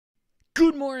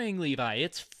Good morning, Levi.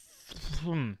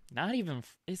 Not even.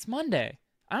 It's Monday.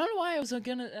 I don't know why I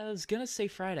was gonna say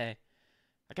Friday.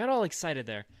 I got all excited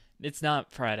there. It's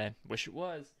not Friday. Wish it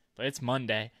was, but it's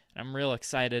Monday. And I'm real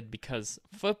excited because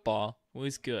football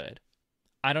was good.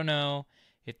 I don't know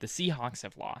if the Seahawks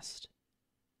have lost.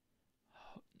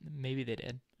 Maybe they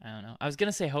did. I don't know. I was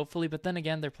gonna say hopefully, but then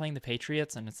again, they're playing the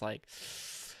Patriots, and it's like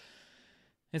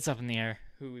it's up in the air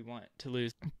who we want to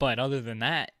lose. But other than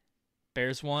that,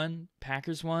 Bears won,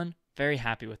 Packers won. Very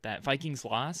happy with that. Vikings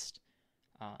lost.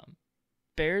 Um,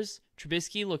 Bears,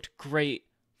 Trubisky looked great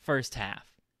first half,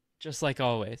 just like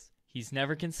always. He's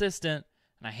never consistent,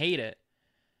 and I hate it.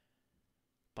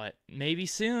 But maybe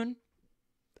soon.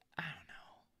 I don't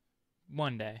know.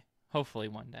 One day. Hopefully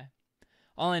one day.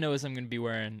 All I know is I'm going to be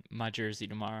wearing my jersey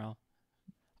tomorrow.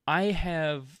 I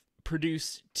have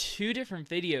produced two different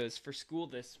videos for school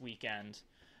this weekend.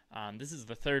 This is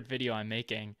the third video I'm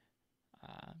making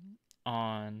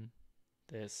on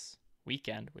this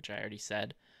weekend, which I already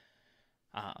said,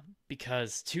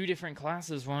 because two different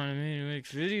classes wanted me to make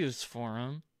videos for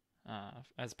them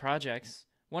as projects.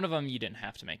 One of them you didn't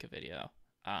have to make a video,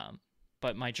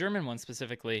 but my German one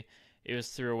specifically, it was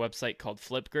through a website called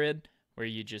Flipgrid, where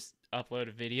you just upload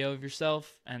a video of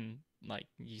yourself and like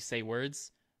you say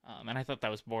words. And I thought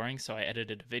that was boring, so I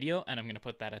edited a video, and I'm going to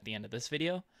put that at the end of this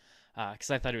video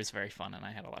because I thought it was very fun, and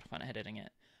I had a lot of fun editing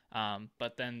it.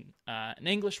 But then an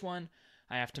English one,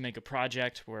 I have to make a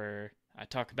project where I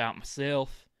talk about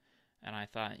myself, and I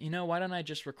thought, why don't I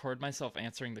just record myself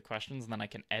answering the questions, and then I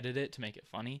can edit it to make it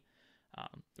funny,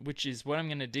 which is what I'm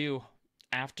going to do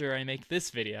after I make this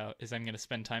video, is I'm going to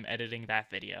spend time editing that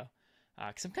video,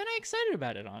 because I'm kind of excited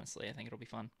about it, honestly. I think it'll be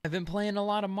fun. I've been playing a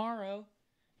lot of Mario.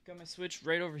 Got my Switch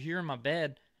right over here in my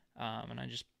bed, and I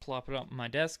just plop it up on my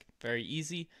desk. Very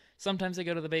easy. Sometimes I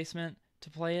go to the basement to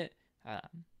play it,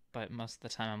 but most of the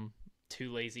time I'm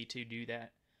too lazy to do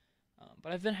that.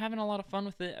 But I've been having a lot of fun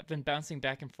with it. I've been bouncing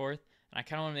back and forth, and I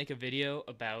kind of want to make a video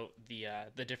about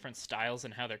the different styles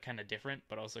and how they're kind of different,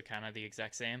 but also kind of the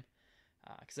exact same.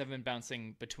 Because I've been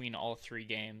bouncing between all three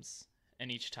games, and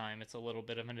each time it's a little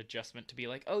bit of an adjustment to be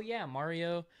like, oh yeah,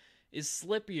 Mario is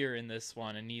slippier in this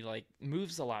one, and he like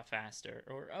moves a lot faster.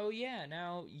 Or oh yeah,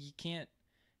 now you can't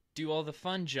do all the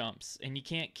fun jumps, and you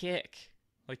can't kick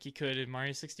like you could in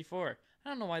Mario 64. I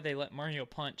don't know why they let Mario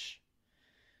punch.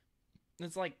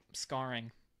 It's like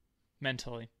scarring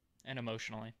mentally and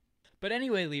emotionally. But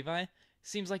anyway, Levi,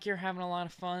 seems like you're having a lot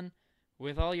of fun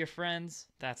with all your friends.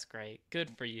 That's great. Good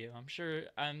for you.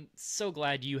 I'm so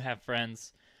glad you have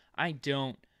friends. I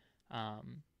don't.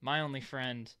 My only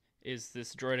friend is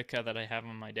this Droideka that I have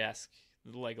on my desk,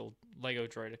 the Lego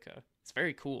Droideka. It's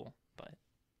very cool, but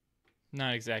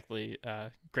not exactly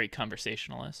a great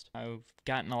conversationalist. I've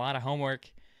gotten a lot of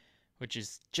homework, which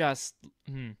is just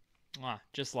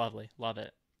lovely. Love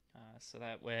it.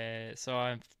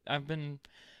 So I've been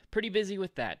pretty busy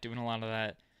with that, doing a lot of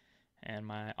that,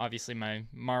 and obviously my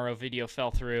Mario video fell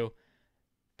through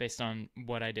based on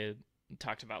what I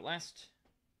talked about last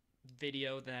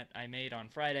video that I made on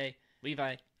Friday.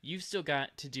 Levi, you've still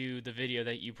got to do the video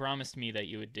that you promised me that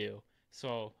you would do,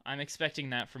 so I'm expecting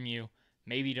that from you.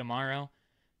 Maybe tomorrow,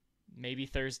 maybe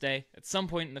Thursday, at some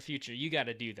point in the future. You got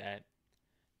to do that.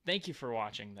 Thank you for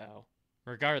watching, though,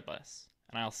 regardless,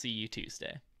 and I'll see you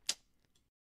Tuesday.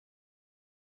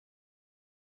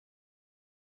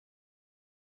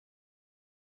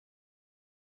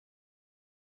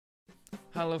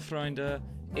 Hallo Freunde,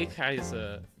 ich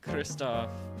heiße Christoph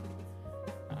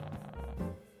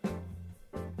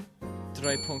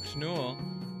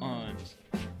 3.0 und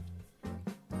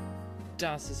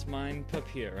das ist mein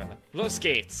Papier. Los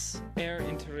geht's! Er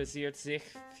interessiert sich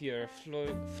für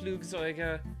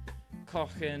Flugzeuge,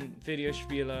 Kochen,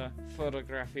 Videospiele,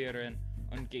 Fotografieren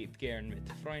und geht gern mit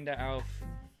Freunden auf.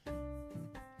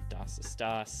 Das ist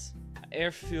das.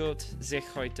 Er fühlt sich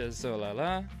heute so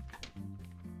lala.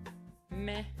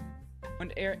 Meh.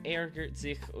 Und er ärgert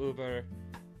sich über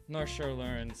Northshore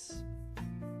Learns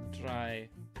 3.0.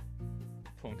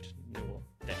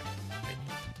 There. Right.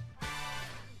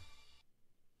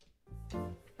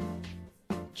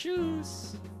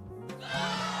 Tschüss!